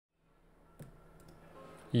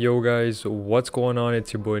Yo guys, what's going on?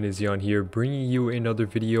 It's your boy Nizian here, bringing you another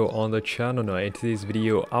video on the channel. Now in today's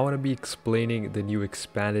video I want to be explaining the new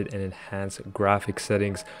expanded and enhanced graphic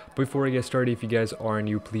settings. Before I get started, if you guys are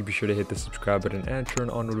new, please be sure to hit the subscribe button and turn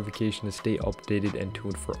on notifications to stay updated and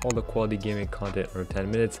tuned for all the quality gaming content under 10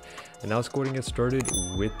 minutes. And now let's go ahead and get started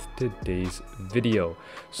with today's video.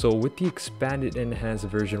 So with the expanded and enhanced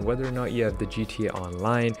version, whether or not you have the GTA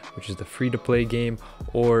Online, which is the free-to-play game,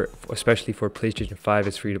 or especially for PlayStation 5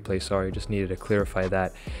 it's free to play, sorry, just needed to clarify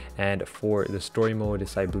that. And for the story mode,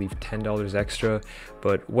 it's I believe $10 extra.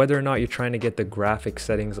 But whether or not you're trying to get the graphic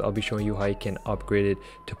settings, I'll be showing you how you can upgrade it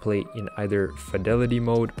to play in either fidelity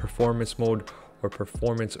mode, performance mode, or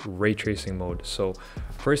performance ray tracing mode. So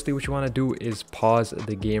firstly, what you want to do is pause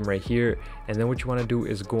the game right here, and then what you want to do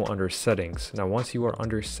is go under settings. Now once you are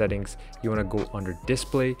under settings, you want to go under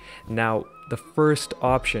display. Now the first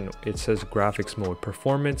option, it says graphics mode,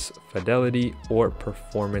 performance, fidelity, or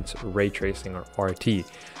performance ray tracing, or RT.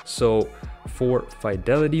 So for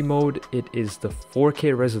fidelity mode, it is the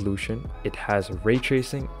 4K resolution, it has ray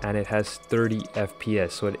tracing, and it has 30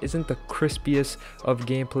 FPS. So it isn't the crispiest of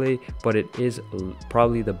gameplay, but it is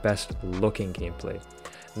probably the best looking gameplay.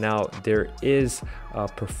 Now there is a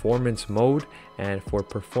performance mode, and for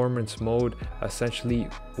performance mode, essentially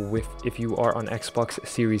if you are on Xbox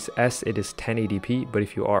Series S, it is 1080p, but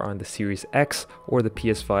if you are on the Series X or the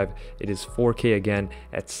PS5, it is 4K again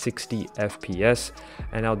at 60 FPS.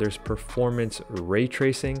 And now there's performance ray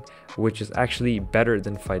tracing, which is actually better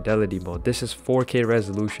than fidelity mode. This is 4K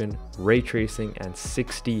resolution, ray tracing, and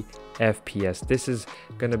 60 FPS. This is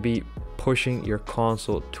gonna be pushing your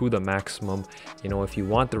console to the maximum. You know, if you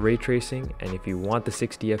want the ray tracing, and if you want the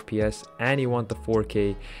 60 FPS, and you want the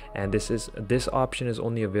 4K, and this option is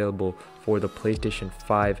only available for the PlayStation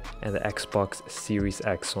 5 and the Xbox Series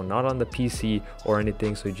X, so not on the PC or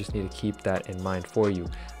anything. So you just need to keep that in mind for you.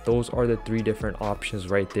 Those are the three different options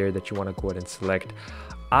right there that you want to go ahead and select.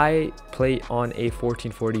 I play on a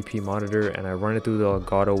 1440p monitor and I run it through the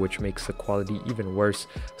Elgato, which makes the quality even worse.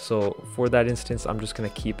 So for that instance, I'm just going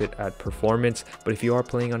to keep it at performance. But if you are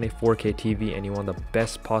playing on a 4K TV and you want the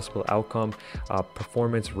best possible outcome,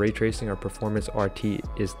 performance ray tracing or performance RT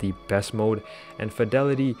is the best mode. And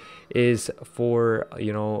fidelity is for,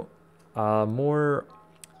 you know, more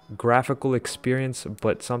graphical experience,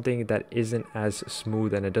 but something that isn't as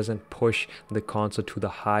smooth, and it doesn't push the console to the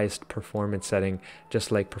highest performance setting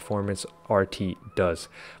just like performance RT does.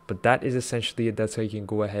 But that is essentially it. That's how you can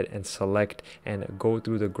go ahead and select and go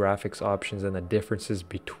through the graphics options and the differences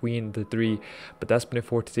between the three. But that's been it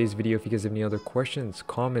for today's video. If you guys have any other questions,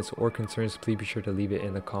 comments, or concerns, please be sure to leave it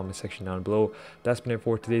in the comment section down below. That's been it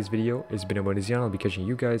for today's video. It's been about Nizian. I'll be catching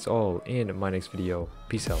you guys all in my next video.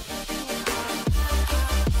 Peace out.